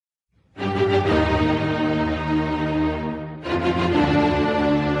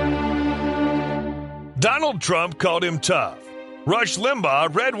Donald Trump called him tough. Rush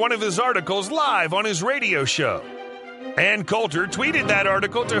Limbaugh read one of his articles live on his radio show. Ann Coulter tweeted that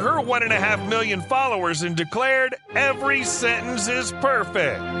article to her 1.5 million followers and declared, "Every sentence is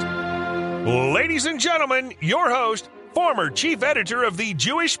perfect." Ladies and gentlemen, your host, former chief editor of the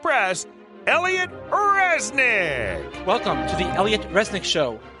Jewish Press, Elliot Resnick. Welcome to the Elliot Resnick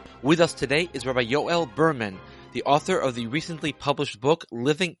Show. With us today is Rabbi Yoel Berman, the author of the recently published book,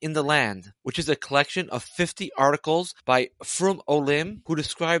 Living in the Land, which is a collection of 50 articles by Frum Olim who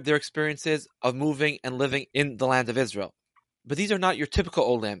describe their experiences of moving and living in the land of Israel. But these are not your typical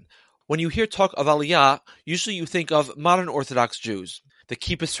Olim. When you hear talk of Aliyah, usually you think of modern Orthodox Jews, the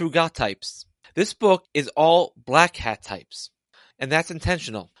Kippah Sruga types. This book is all black hat types. And that's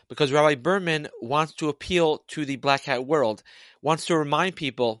intentional, because Rabbi Berman wants to appeal to the black hat world, wants to remind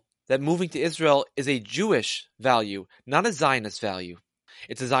people that moving to Israel is a Jewish value, not a Zionist value.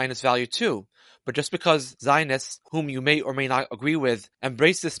 It's a Zionist value too, but just because Zionists, whom you may or may not agree with,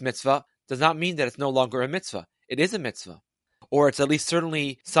 embrace this mitzvah, does not mean that it's no longer a mitzvah. It is a mitzvah. Or it's at least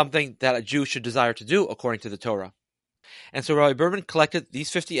certainly something that a Jew should desire to do according to the Torah. And so Rabbi Berman collected these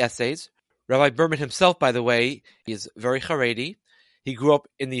 50 essays. Rabbi Berman himself, by the way, is very Haredi. He grew up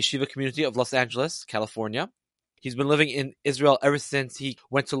in the yeshiva community of Los Angeles, California. He's been living in Israel ever since he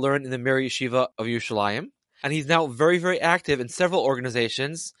went to learn in the Mir Yeshiva of Yerushalayim. And he's now very, very active in several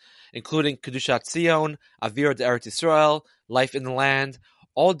organizations, including Kedushat Zion, Avira D'Eretz Yisrael, Life in the Land,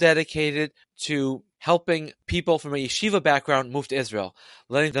 all dedicated to helping people from a yeshiva background move to Israel,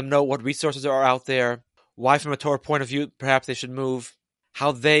 letting them know what resources are out there, why from a Torah point of view perhaps they should move,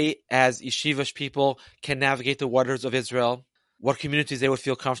 how they as yeshivish people can navigate the waters of Israel, what communities they would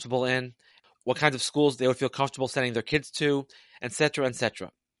feel comfortable in, what kinds of schools they would feel comfortable sending their kids to, etc.,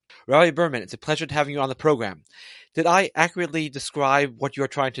 etc. Rabbi Berman, it's a pleasure having you on the program. Did I accurately describe what you're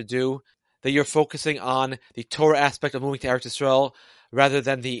trying to do, that you're focusing on the Torah aspect of moving to Eretz Yisrael rather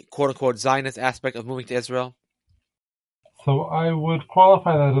than the quote-unquote Zionist aspect of moving to Israel? So I would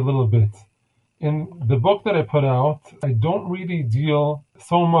qualify that a little bit. In the book that I put out, I don't really deal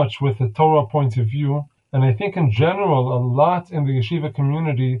so much with the Torah point of view. And I think in general, a lot in the yeshiva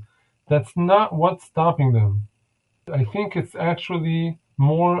community, that's not what's stopping them. I think it's actually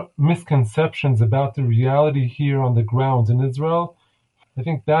more misconceptions about the reality here on the ground in Israel. I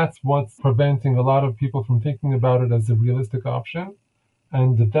think that's what's preventing a lot of people from thinking about it as a realistic option.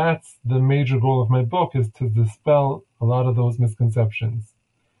 And that's the major goal of my book, is to dispel a lot of those misconceptions.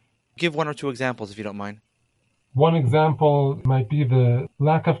 Give one or two examples if you don't mind. One example might be the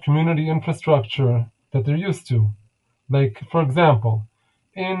lack of community infrastructure that they're used to. Like, for example,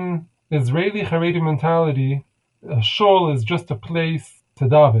 in Israeli Haredi mentality, a shul is just a place to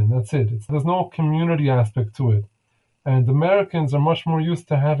daven. That's it. There's no community aspect to it. And Americans are much more used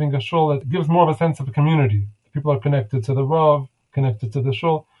to having a shul that gives more of a sense of a community. People are connected to the Rav, connected to the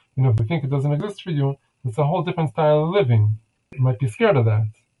shul. If you think it doesn't exist for you, it's a whole different style of living. You might be scared of that.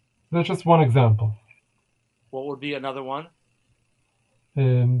 That's just one example. What would be another one?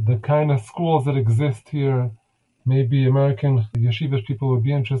 The kind of schools that exist here, maybe American yeshivish people would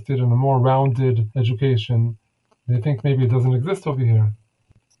be interested in a more rounded education. They think maybe it doesn't exist over here.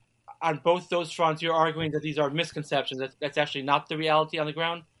 On both those fronts, you're arguing that these are misconceptions. That's actually not the reality on the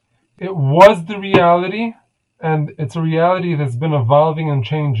ground? It was the reality, and it's a reality that's been evolving and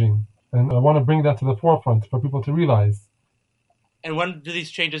changing. And I want to bring that to the forefront for people to realize. And when do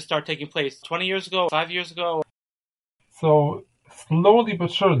these changes start taking place? 20 years ago? 5 years ago? So slowly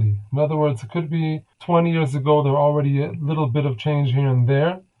but surely. In other words, it could be 20 years ago, there were already a little bit of change here and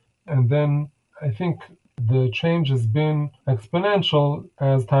there. And then I think the change has been exponential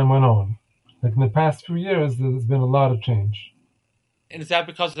as time went on. Like in the past few years, there's been a lot of change. And is that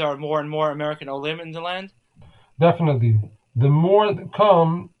because there are more and more American Olim in the land? Definitely. The more that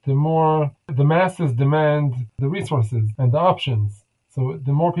come, the more the masses demand the resources and the options. So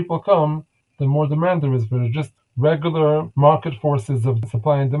the more people come, the more demand there is for just regular market forces of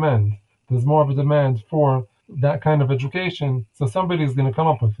supply and demand. There's more of a demand for that kind of education, so somebody's going to come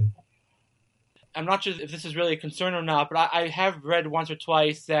up with it. I'm not sure if this is really a concern or not, but I have read once or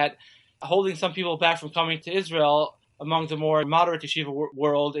twice that holding some people back from coming to Israel among the more moderate yeshiva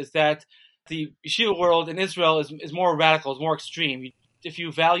world is that the yeshiva world in Israel is more radical, is more extreme. If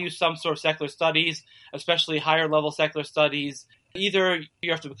you value some sort of secular studies, especially higher level secular studies, either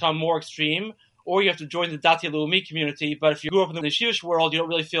you have to become more extreme or you have to join the Dati Leumi community. But if you grew up in the yeshivish world, you don't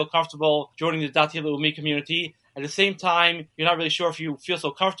really feel comfortable joining the Dati Leumi community. At the same time, you're not really sure if you feel so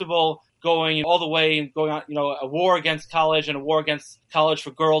comfortable going all the way and going on, a war against college and a war against college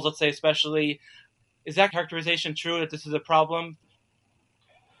for girls, let's say especially. Is that characterization true, that this is a problem?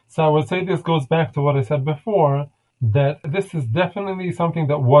 So I would say this goes back to what I said before, that this is definitely something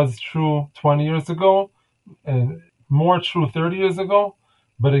that was true 20 years ago and more true 30 years ago.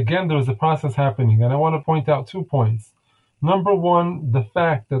 But again, there's a process happening. And I want to point out 2 points. Number one, the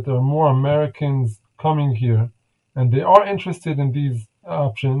fact that there are more Americans coming here and they are interested in these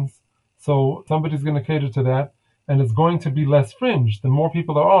options. So somebody's going to cater to that. And it's going to be less fringe. The more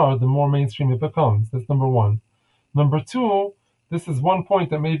people there are, the more mainstream it becomes. That's number one. Number two, this is one point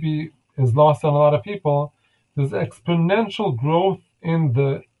that maybe is lost on a lot of people. There's exponential growth in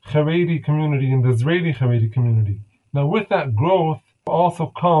the Haredi community, in the Israeli Haredi community. Now, with that growth also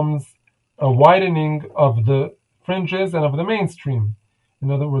comes a widening of the fringes and of the mainstream. In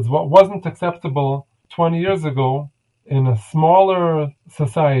other words, what wasn't acceptable 20 years ago in a smaller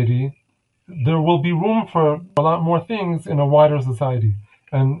society, there will be room for a lot more things in a wider society.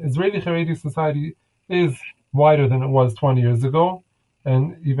 And Israeli Haredi society is wider than it was 20 years ago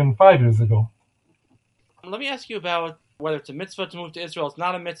and even 5 years ago. Let me ask you about whether it's a mitzvah to move to Israel, it's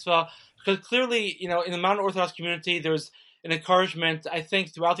not a mitzvah, because clearly, in the Mountain Orthodox community, there's an encouragement, I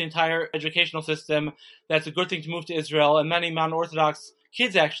think, throughout the entire educational system that it's a good thing to move to Israel, and many Mountain Orthodox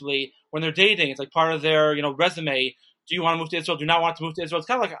kids, actually, when they're dating, it's like part of their, resume. Do you want to move to Israel? Do you not want to move to Israel? It's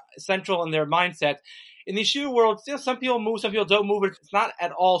kind of like central in their mindset. In the yeshiva world, some people move, some people don't move, but it's not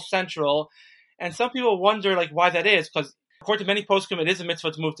at all central. And some people wonder, why that is, because according to many poskim, it is a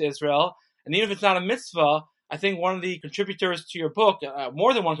mitzvah to move to Israel. And even if it's not a mitzvah, I think one of the contributors to your book,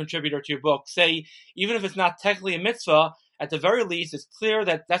 more than one contributor to your book, say even if it's not technically a mitzvah, at the very least, it's clear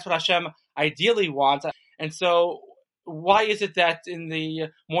that that's what Hashem ideally wants. And so why is it that in the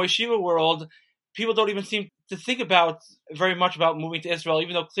Mo Yeshiva world, people don't even seem to think about very much about moving to Israel,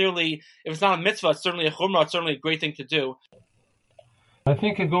 even though clearly, if it's not a mitzvah, it's certainly a chumrah, it's certainly a great thing to do. I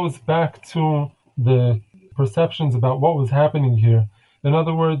think it goes back to the perceptions about what was happening here. In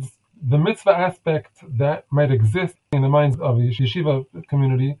other words, the mitzvah aspect that might exist in the minds of the yeshiva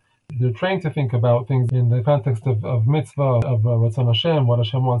community, they're trained to think about things in the context of mitzvah, of Ratzon Hashem, what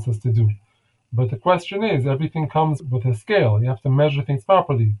Hashem wants us to do. But the question is, everything comes with a scale. You have to measure things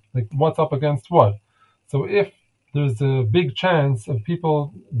properly, like what's up against what. So if there's a big chance of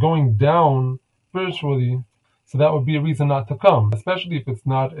people going down spiritually, so that would be a reason not to come, especially if it's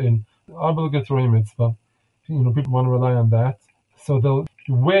not an obligatory mitzvah. People want to rely on that. So they'll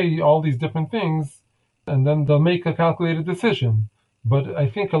weigh all these different things, and then they'll make a calculated decision. But I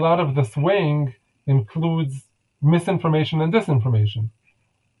think a lot of this weighing includes misinformation and disinformation.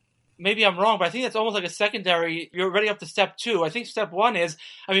 Maybe I'm wrong, but I think that's almost like a secondary. You're already up to step two. I think step one is,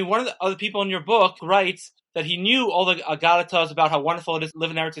 one of the other people in your book writes that he knew all the agadatas about how wonderful it is to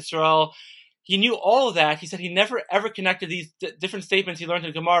live in Eretz Yisrael. He knew all of that. He said he never ever connected these different statements he learned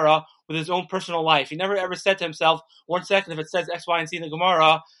in Gemara with his own personal life. He never ever said to himself, 1 second, if it says X, Y, and Z in the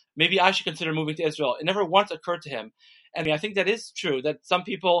Gemara, maybe I should consider moving to Israel. It never once occurred to him. And I think that is true, that some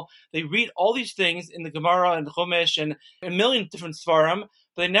people, they read all these things in the Gemara and the Chumash and a million different Sfarim,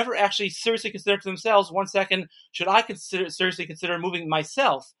 but they never actually seriously consider to themselves, 1 second, should I seriously consider moving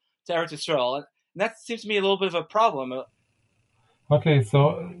myself to Eretz Yisrael? And that seems to me a little bit of a problem. Okay,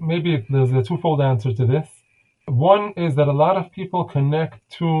 so maybe there's a twofold answer to this. One is that a lot of people connect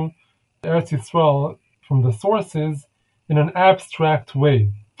to Eretz Yisrael from the sources in an abstract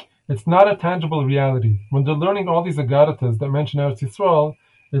way. It's not a tangible reality. When they're learning all these agadatas that mention Eretz Yisrael,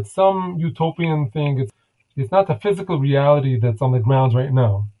 it's some utopian thing. It's not the physical reality that's on the ground right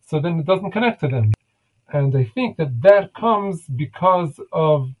now. So then it doesn't connect to them. And I think that comes because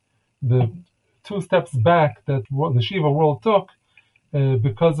of the 2 steps back that the Shiva world took,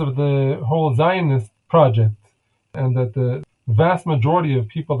 because of the whole Zionist project, and that the vast majority of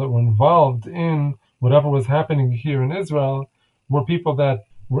people that were involved in whatever was happening here in Israel were people that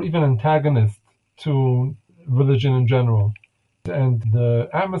were even antagonists to religion in general. And the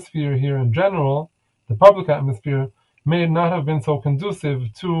atmosphere here in general, the public atmosphere, may not have been so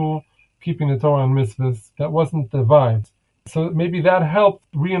conducive to keeping the Torah and mitzvahs. That wasn't the vibe. So maybe that helped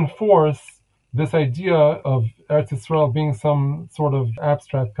reinforce this idea of Eretz Yisrael being some sort of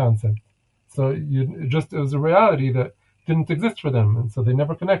abstract concept. So it was a reality that didn't exist for them, and so they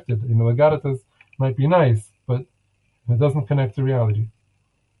never connected. The Gadatas might be nice, but it doesn't connect to reality.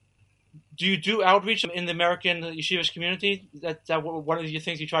 Do you do outreach in the American yeshivish community? That one of the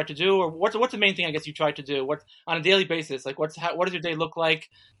things you try to do, or what's the main thing I guess you try to do? What on a daily basis? What does your day look like?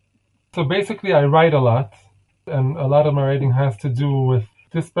 So basically, I write a lot, and a lot of my writing has to do with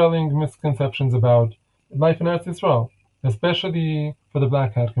dispelling misconceptions about life in Eretz Yisrael, especially for the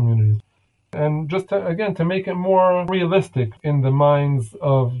Black Hat communities, and just to make it more realistic in the minds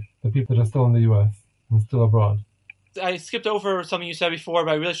of the people that are still in the U.S. and still abroad. I skipped over something you said before,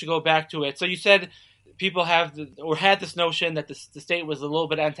 but I really should go back to it. So you said people had this notion that the state was a little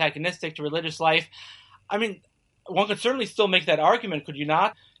bit antagonistic to religious life. I mean, one could certainly still make that argument, could you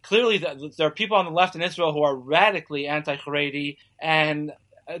not? Clearly, there are people on the left in Israel who are radically anti-Haredi, and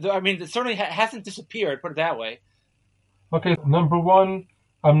it certainly hasn't disappeared, put it that way. Okay, number one,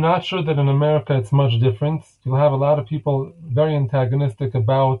 I'm not sure that in America it's much different. You'll have a lot of people very antagonistic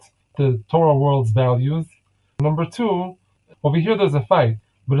about the Torah world's values. Number two, over here there's a fight,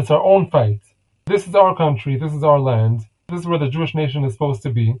 but it's our own fight. This is our country, this is our land, this is where the Jewish nation is supposed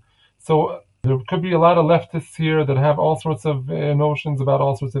to be. So there could be a lot of leftists here that have all sorts of notions about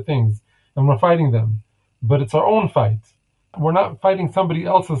all sorts of things, and we're fighting them. But it's our own fight. We're not fighting somebody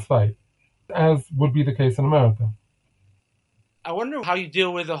else's fight, as would be the case in America. I wonder how you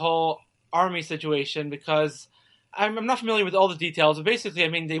deal with the whole army situation, because I'm not familiar with all the details. But basically,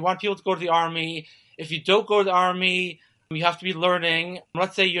 they want people to go to the army. If you don't go to the army, you have to be learning.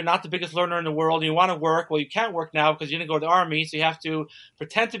 Let's say you're not the biggest learner in the world and you want to work. Well, you can't work now because you didn't go to the army, so you have to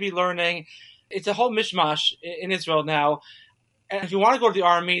pretend to be learning. It's a whole mishmash in Israel now. And if you want to go to the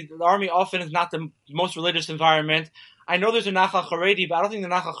army often is not the most religious environment. I know there's a Nachal Haredi, but I don't think the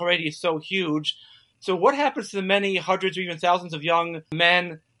Nachal Haredi is so huge. So what happens to the many hundreds or even thousands of young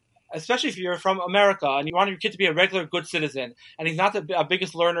men, especially if you're from America and you want your kid to be a regular good citizen, and he's not the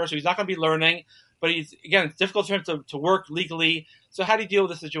biggest learner, so he's not going to be learning, but it's difficult for him to work legally. So how do you deal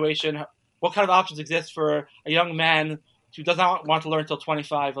with the situation? What kind of options exist for a young man who does not want to learn until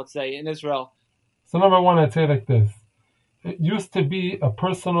 25, let's say, in Israel? So number one, I'd say like this. It used to be a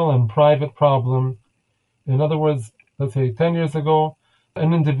personal and private problem. In other words, let's say 10 years ago,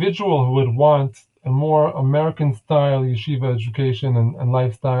 an individual who would want a more American-style yeshiva education and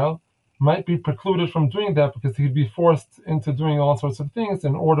lifestyle might be precluded from doing that because he'd be forced into doing all sorts of things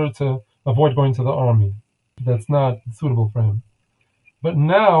in order to avoid going to the army. That's not suitable for him. But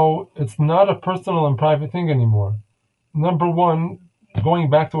now, it's not a personal and private thing anymore. Number one, going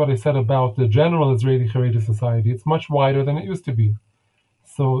back to what I said about the general Israeli Haredi society, it's much wider than it used to be.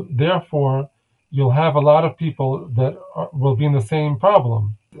 So therefore, you'll have a lot of people that will be in the same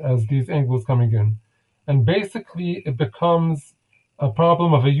problem as these Anglos coming in. And basically, it becomes a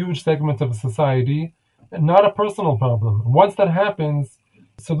problem of a huge segment of society, and not a personal problem. Once that happens,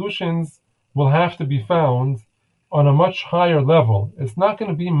 solutions will have to be found on a much higher level. It's not going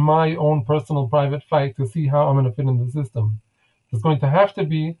to be my own personal private fight to see how I'm going to fit in the system. There's going to have to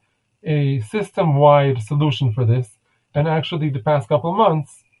be a system-wide solution for this. And actually, the past couple of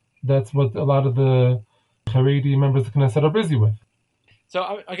months, that's what a lot of the Haredi members of Knesset are busy with.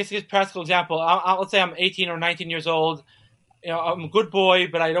 So I guess to give a practical example, let's say I'm 18 or 19 years old. I'm a good boy,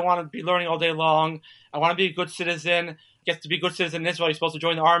 but I don't want to be learning all day long. I want to be a good citizen. Get to be a good citizen in Israel, you're supposed to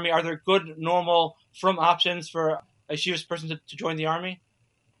join the army. Are there good, normal, from options for a Jewish person to join the army?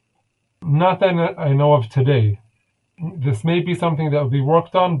 Not that I know of today. This may be something that will be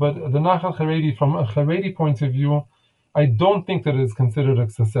worked on, but the Nachal Haredi, from a Haredi point of view, I don't think that it is considered a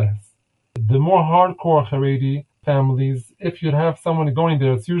success. The more hardcore Haredi families, if you'd have someone going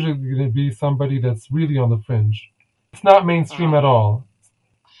there, it's usually going to be somebody that's really on the fringe. It's not mainstream at all.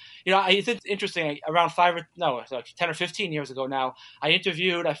 It's interesting. Around 10 or 15 years ago now, I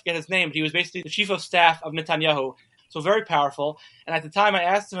interviewed, I forget his name, but he was basically the chief of staff of Netanyahu, so very powerful. And at the time, I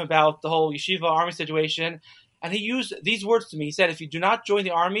asked him about the whole yeshiva army situation, and he used these words to me. He said, "If you do not join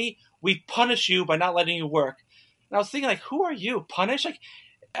the army, we punish you by not letting you work." And I was thinking, who are you? Punish?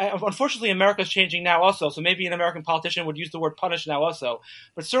 Unfortunately, America's changing now also, so maybe an American politician would use the word punish now also.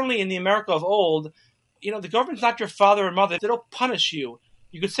 But certainly in the America of old, the government's not your father or mother. They don't punish you.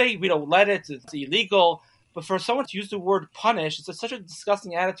 You could say we don't let it, it's illegal, but for someone to use the word punish, it's such a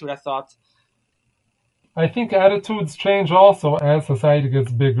disgusting attitude, I thought. I think attitudes change also as society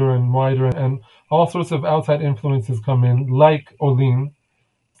gets bigger and wider, and all sorts of outside influences come in, like Olim.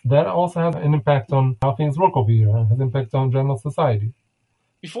 That also has an impact on how things work over here, and has an impact on general society.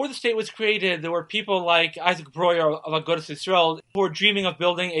 Before the state was created, there were people like Isaac Breuer of Agudas Yisrael who were dreaming of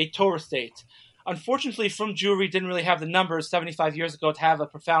building a Torah state. Unfortunately, Frum Jewry didn't really have the numbers 75 years ago to have a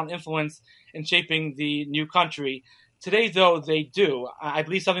profound influence in shaping the new country. Today, though, they do. I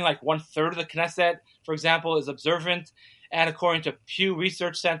believe something like 1/3 of the Knesset, for example, is observant. And according to Pew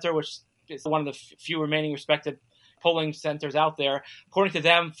Research Center, which is one of the few remaining respected polling centers out there, according to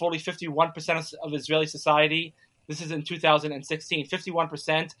them, fully 51% of Israeli society, this is in 2016,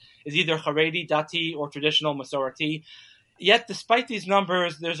 51% is either Haredi, Dati, or traditional Masorti. Yet, despite these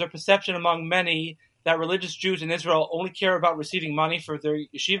numbers, there's a perception among many that religious Jews in Israel only care about receiving money for their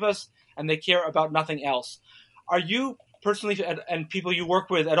yeshivas, and they care about nothing else. Are you personally and people you work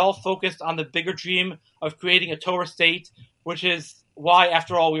with at all focused on the bigger dream of creating a Torah state, which is why,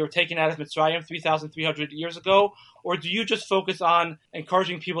 after all, we were taken out of Mitzrayim 3,300 years ago? Or do you just focus on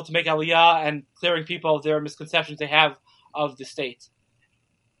encouraging people to make Aliyah and clearing people of their misconceptions they have of the state?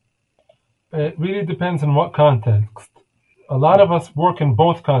 It really depends on what context. A lot of us work in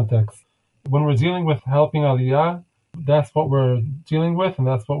both contexts. When we're dealing with helping Aliyah, that's what we're dealing with and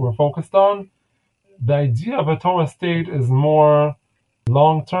that's what we're focused on. The idea of a Torah state is more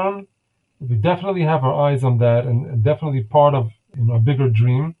long-term. We definitely have our eyes on that and definitely part of a bigger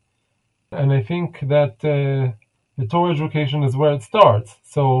dream. And I think that the Torah education is where it starts.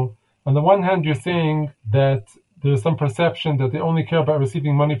 So on the one hand, you're saying that there's some perception that they only care about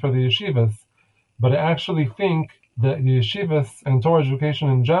receiving money for the yeshivas. But I actually think that the yeshivas and Torah education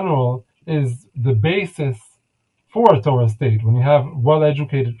in general is the basis for a Torah state. When you have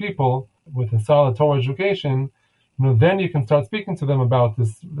well-educated people with a solid Torah education, then you can start speaking to them about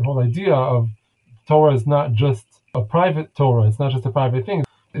the whole idea of Torah is not just a private Torah. It's not just a private thing.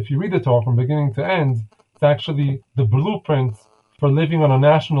 If you read the Torah from beginning to end, it's actually the blueprint for living on a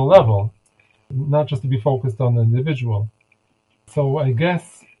national level, not just to be focused on the individual. So I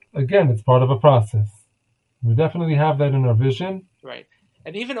guess, again, it's part of a process. We definitely have that in our vision. Right.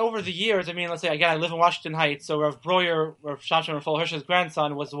 And even over the years, let's say, again, I live in Washington Heights, so Rav Breuer, Rav Shamshon Raphael Hirsch's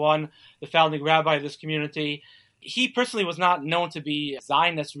grandson, was the founding rabbi of this community. He personally was not known to be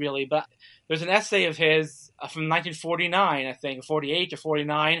Zionist, really, but there's an essay of his from 1949, I think, 48 or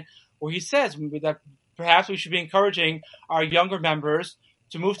 49, where he says that perhaps we should be encouraging our younger members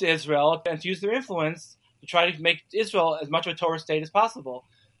to move to Israel and to use their influence to try to make Israel as much of a Torah state as possible.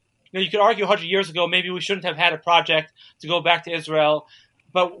 You could argue 100 years ago, maybe we shouldn't have had a project to go back to Israel.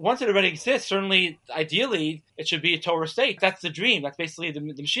 But once it already exists, certainly, ideally, it should be a Torah state. That's the dream. That's basically the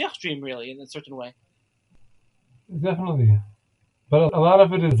Mashiach dream, really, in a certain way. Definitely. But a lot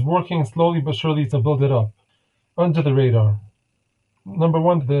of it is working slowly but surely to build it up, under the radar. Number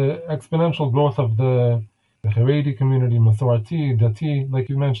one, the exponential growth of the Haredi community, Masorti, Dati, like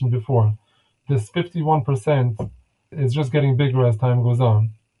you mentioned before. This 51% is just getting bigger as time goes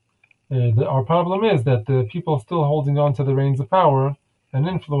on. Our problem is that the people still holding on to the reins of power and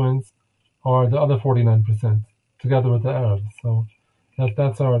influence are the other 49%, together with the Arabs. So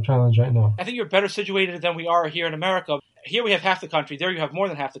that's our challenge right now. I think you're better situated than we are here in America. Here we have half the country. There you have more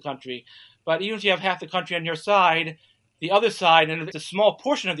than half the country. But even if you have half the country on your side, the other side, and it's a small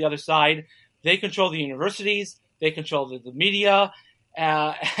portion of the other side, they control the universities, they control the media,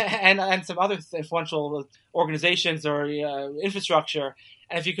 and some other influential organizations or infrastructure.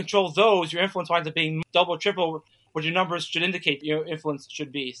 And if you control those, your influence winds up being double, triple what your numbers should indicate your influence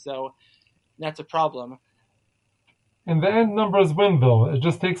should be. So that's a problem. In the end, numbers win, though. It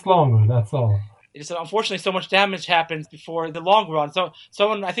just takes longer, that's all. Unfortunately, so much damage happens before the long run. So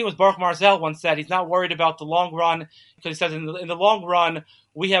someone, I think it was Baruch Marzel, once said he's not worried about the long run because he says in the long run,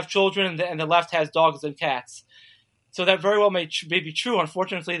 we have children and the left has dogs and cats. So that very well may be true.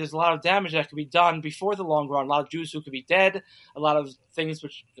 Unfortunately, there's a lot of damage that could be done before the long run. A lot of Jews who could be dead, a lot of things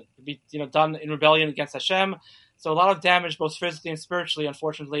which could be done in rebellion against Hashem. So a lot of damage, both physically and spiritually,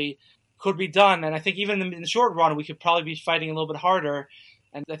 unfortunately, could be done. And I think even in the short run, we could probably be fighting a little bit harder.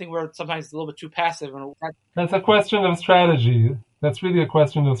 And I think we're sometimes a little bit too passive. That's a question of strategy. That's really a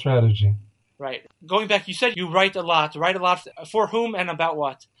question of strategy. Right. Going back, you said you write a lot. Write a lot for whom and about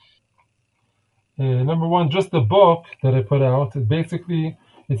what? Number one, just the book that I put out.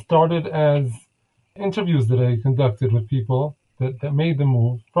 It started as interviews that I conducted with people that made the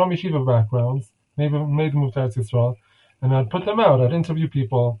move from yeshiva backgrounds, made the move to Eretz Yisrael, and I'd put them out. I'd interview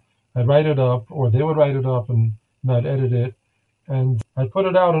people, I'd write it up, or they would write it up, and I'd edit it, and I'd put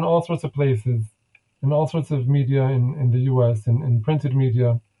it out in all sorts of places, in all sorts of media in the U.S., in printed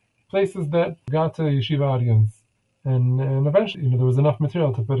media, places that got to yeshiva audience, and eventually, there was enough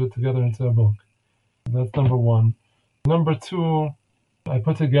material to put it together into a book. That's number one. Number two, I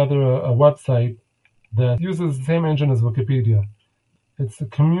put together a website that uses the same engine as Wikipedia. It's a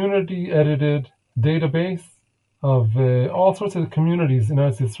community-edited database of all sorts of communities in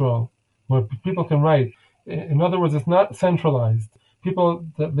Eretz Yisrael, where people can write. In other words, it's not centralized. People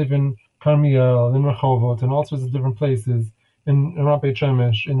that live in Carmiel, in Rehovot, and all sorts of different places, in Ramat Beit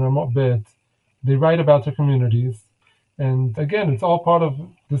Shemesh, in Ramot Bet, they write about their communities. And again, it's all part of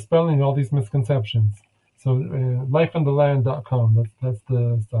dispelling all these misconceptions. So lifeandtheland.com, that's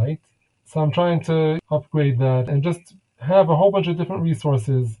the site. So I'm trying to upgrade that and just have a whole bunch of different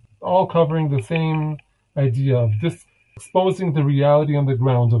resources, all covering the same idea of just exposing the reality on the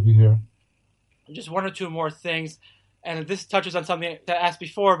ground over here. Just one or two more things, and this touches on something that I asked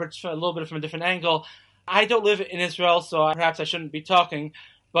before, but a little bit from a different angle. I don't live in Israel, so perhaps I shouldn't be talking,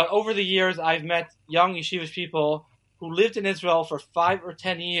 but over the years I've met young yeshivish people who lived in Israel for 5 or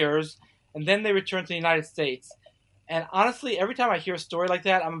 10 years, and then they returned to the United States. And honestly, every time I hear a story like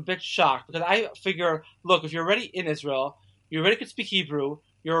that, I'm a bit shocked, because I figure, look, if you're already in Israel, you already could speak Hebrew,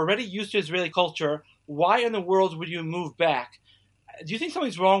 you're already used to Israeli culture, why in the world would you move back? Do you think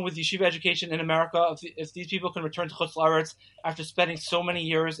something's wrong with yeshiva education in America if these people can return to Chutz La'aretz after spending so many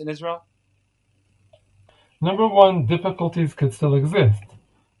years in Israel? Number one, difficulties could still exist.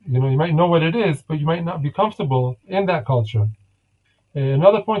 You might know what it is, but you might not be comfortable in that culture.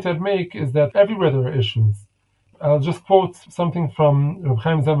 Another point I'd make is that everywhere there are issues. I'll just quote something from Reb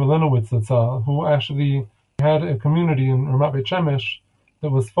Chaim Zemelinowitz, who actually had a community in Ramat Beit Shemesh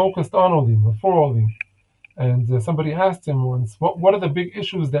that was focused on Olim, or for Olim. And somebody asked him once, what are the big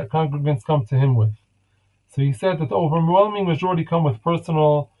issues that congregants come to him with? So he said that the overwhelming majority come with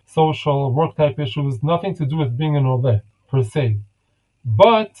personal, social, work-type issues, nothing to do with being an Oleh, per se.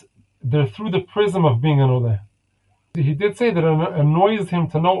 But they're through the prism of being an Oleh. He did say that it annoys him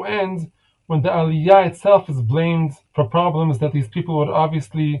to no end when the Aliyah itself is blamed for problems that these people would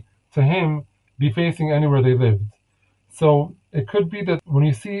obviously, to him, be facing anywhere they lived. So it could be that when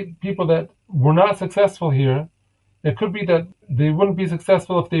you see people that were not successful here, it could be that they wouldn't be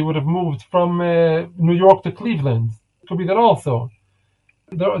successful if they would have moved from New York to Cleveland. It could be that also.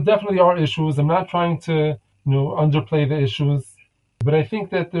 There definitely are issues. I'm not trying to underplay the issues, but I think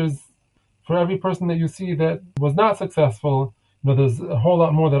that for every person that you see that was not successful, there's a whole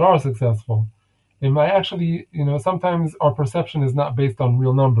lot more that are successful. And sometimes our perception is not based on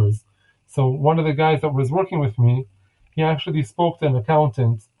real numbers. So one of the guys that was working with me, he actually spoke to an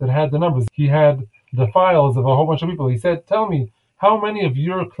accountant that had the numbers. He had the files of a whole bunch of people. He said, tell me, how many of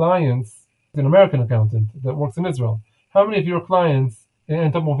your clients, an American accountant that works in Israel, how many of your clients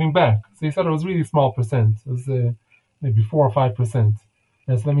end up moving back? So he said it was really small percent. It was maybe 4 or 5%.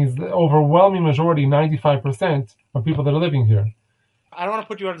 And so that means the overwhelming majority, 95%, are people that are living here. I don't want to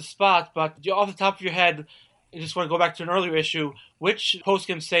put you on the spot, but off the top of your head, I just want to go back to an earlier issue. Which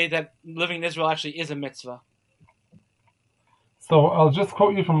poskim say that living in Israel actually is a mitzvah? So I'll just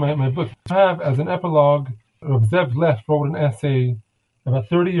quote you from my book. I have, as an epilogue, Rav Zev Leff wrote an essay about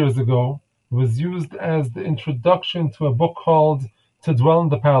 30 years ago. It was used as the introduction to a book called To Dwell in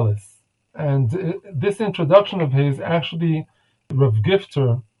the Palace. And this introduction of his, actually, Rav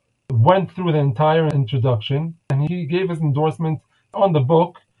Gifter went through the entire introduction, and he gave his endorsement on the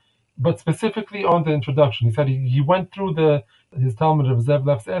book, but specifically on the introduction. He said he went through his Talmud of Zev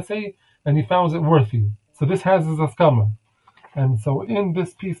Leff's essay, and he found it worthy. So this has his askama. And so in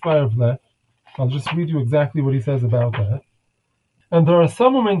this piece by Rav Leff, I'll just read you exactly what he says about that. And there are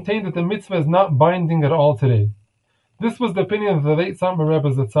some who maintain that the mitzvah is not binding at all today. This was the opinion of the late Satmar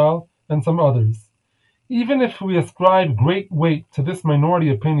Rebbe Zatzal and some others. Even if we ascribe great weight to this minority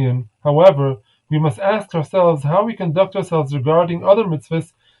opinion, however, we must ask ourselves how we conduct ourselves regarding other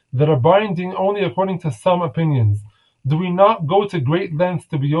mitzvahs that are binding only according to some opinions. Do we not go to great lengths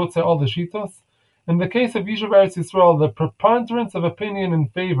to be yotze all the shitos? In the case of Yishuv Eretz Yisrael, the preponderance of opinion in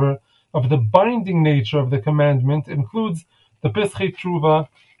favor of the binding nature of the commandment includes the Pischei Tshuva,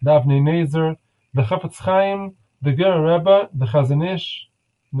 the Avnei Nezer, the Chafetz Chaim, the Ger Rebbe, the Chazon Ish,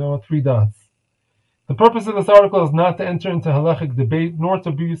 3 dots. The purpose of this article is not to enter into halachic debate, nor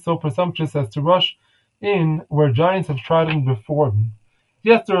to be so presumptuous as to rush in where giants have trodden before me.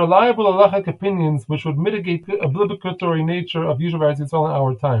 Yes, there are reliable halachic opinions which would mitigate the obligatory nature of Yishuv Eretz Yisrael in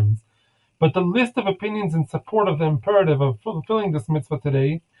our times. But the list of opinions in support of the imperative of fulfilling this mitzvah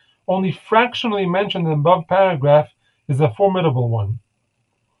today, only fractionally mentioned in the above paragraph, is a formidable one.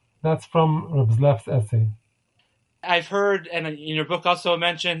 That's from Reb Leff's essay. I've heard, and in your book also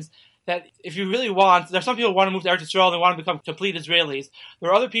mentions, that if you really want, there's some people who want to move to Eretz Yisrael, they want to become complete Israelis. There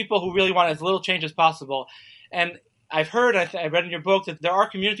are other people who really want as little change as possible. And I've heard, I read in your book, that there are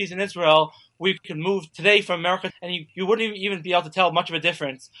communities in Israel where you can move today from America and you wouldn't even be able to tell much of a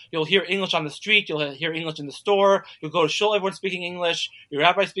difference. You'll hear English on the street, you'll hear English in the store, you'll go to shul, everyone's speaking English, your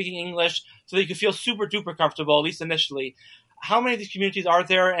rabbi speaking English, so that you can feel super duper comfortable, at least initially. How many of these communities are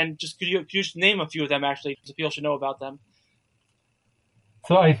there, and could you just name a few of them actually, so people should know about them?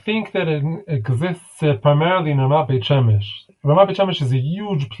 So I think that it exists primarily in Ramat Beit Shemesh. Ramat Beit Shemesh is a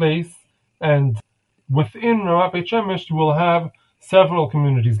huge place, and within Ramat Beit Shemesh you will have several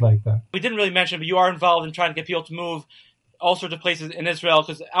communities like that. We didn't really mention, but you are involved in trying to get people to move all sorts of places in Israel,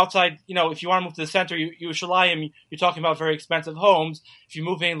 because outside, if you want to move to the center, Yerushalayim, you're talking about very expensive homes. If you're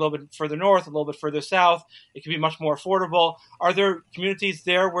moving a little bit further north, a little bit further south, it can be much more affordable. Are there communities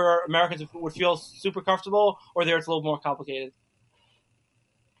there where Americans would feel super comfortable, or there it's a little more complicated?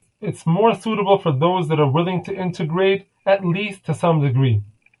 it's more suitable for those that are willing to integrate, at least to some degree.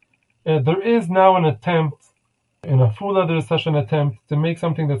 There is now an attempt, in Afula there's such an attempt to make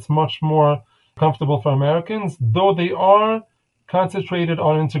something that's much more comfortable for Americans, though they are concentrated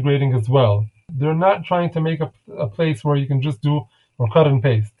on integrating as well. They're not trying to make a place where you can just do or cut and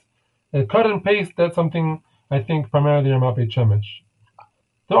paste. Cut and paste, that's something I think primarily Ramat Beit Shemesh.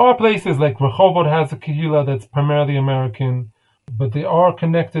 There are places like Rehovot has a kehila that's primarily American, but they are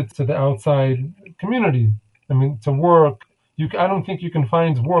connected to the outside community. I mean, to work, I don't think you can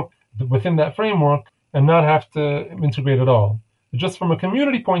find work within that framework and not have to integrate at all. Just from a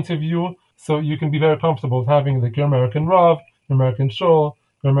community point of view, so you can be very comfortable with having like your American Rav, your American Shul,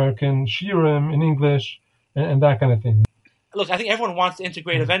 your American Shirim in English, and that kind of thing. Look, I think everyone wants to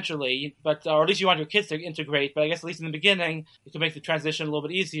integrate eventually, but or at least you want your kids to integrate. But I guess at least in the beginning, it can make the transition a little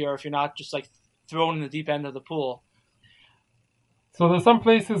bit easier if you're not just like thrown in the deep end of the pool. So there's some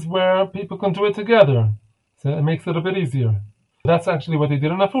places where people can do it together, so it makes it a bit easier. That's actually what they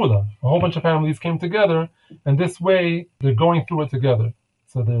did in Afula. A whole bunch of families came together, and this way they're going through it together.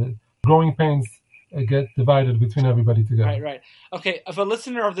 So the growing pains get divided between everybody together. Right. Okay, if a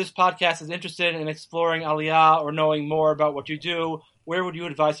listener of this podcast is interested in exploring Aliyah or knowing more about what you do, where would you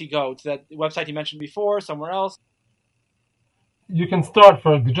advise he go? To that website you mentioned before, somewhere else? You can start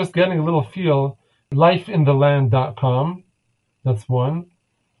for just getting a little feel, lifeintheland.com. That's one.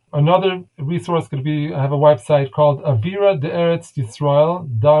 Another resource could be, I have a website called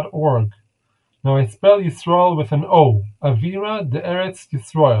aviradeeretzyisrael.org. Now I spell Yisrael with an O,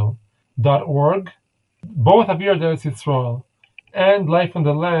 aviradeeretzyisrael.org. Both Avira De'eretz Yisrael and Life in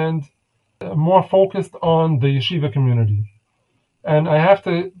the Land more focused on the yeshiva community. And I have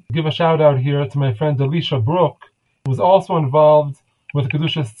to give a shout out here to my friend Alicia Brook, who was also involved with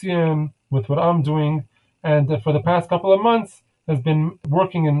Kedushas Tzion, with what I'm doing, and for the past couple of months has been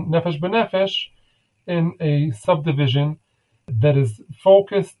working in Nefesh B'Nefesh in a subdivision that is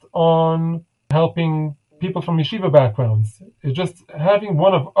focused on helping people from yeshiva backgrounds. It's just having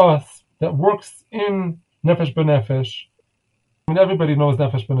one of us that works in Nefesh B'Nefesh. I mean, everybody knows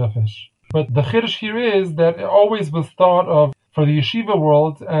Nefesh B'Nefesh. But the chiddush here is that it always was thought of for the yeshiva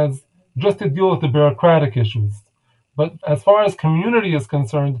world as just to deal with the bureaucratic issues. But as far as community is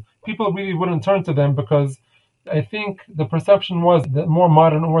concerned, people really wouldn't turn to them because I think the perception was that more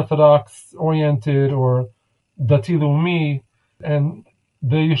modern Orthodox oriented or Dati Leumi, and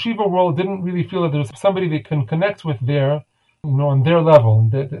the yeshiva world didn't really feel that there's somebody they can connect with there, on their level,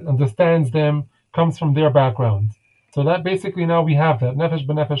 that understands them, comes from their background. So that basically now we have that. Nefesh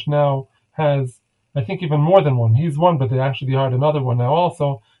B'Nefesh now has, I think, even more than one. He's one, but they actually hired another one now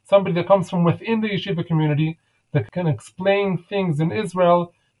also. Somebody that comes from within the yeshiva community that can explain things in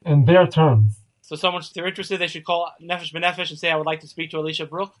Israel in their terms. So someone, if they're interested, they should call Nefesh B'Nefesh and say, I would like to speak to Alicia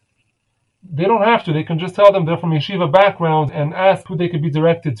Brook? They don't have to. They can just tell them they're from yeshiva background and ask who they could be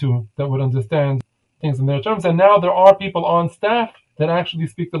directed to that would understand things in their terms. And now there are people on staff that actually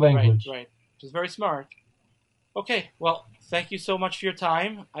speak the language. Right. Which is very smart. Okay, well, thank you so much for your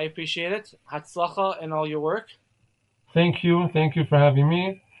time. I appreciate it. Hatzlacha in all your work. Thank you. Thank you for having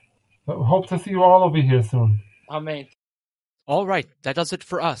me. Hope to see you all over here soon. Amen. All right, that does it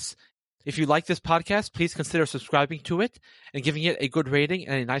for us. If you like this podcast, please consider subscribing to it and giving it a good rating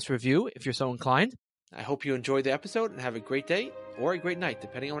and a nice review if you're so inclined. I hope you enjoyed the episode and have a great day or a great night,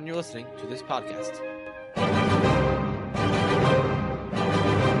 depending on when you're listening to this podcast.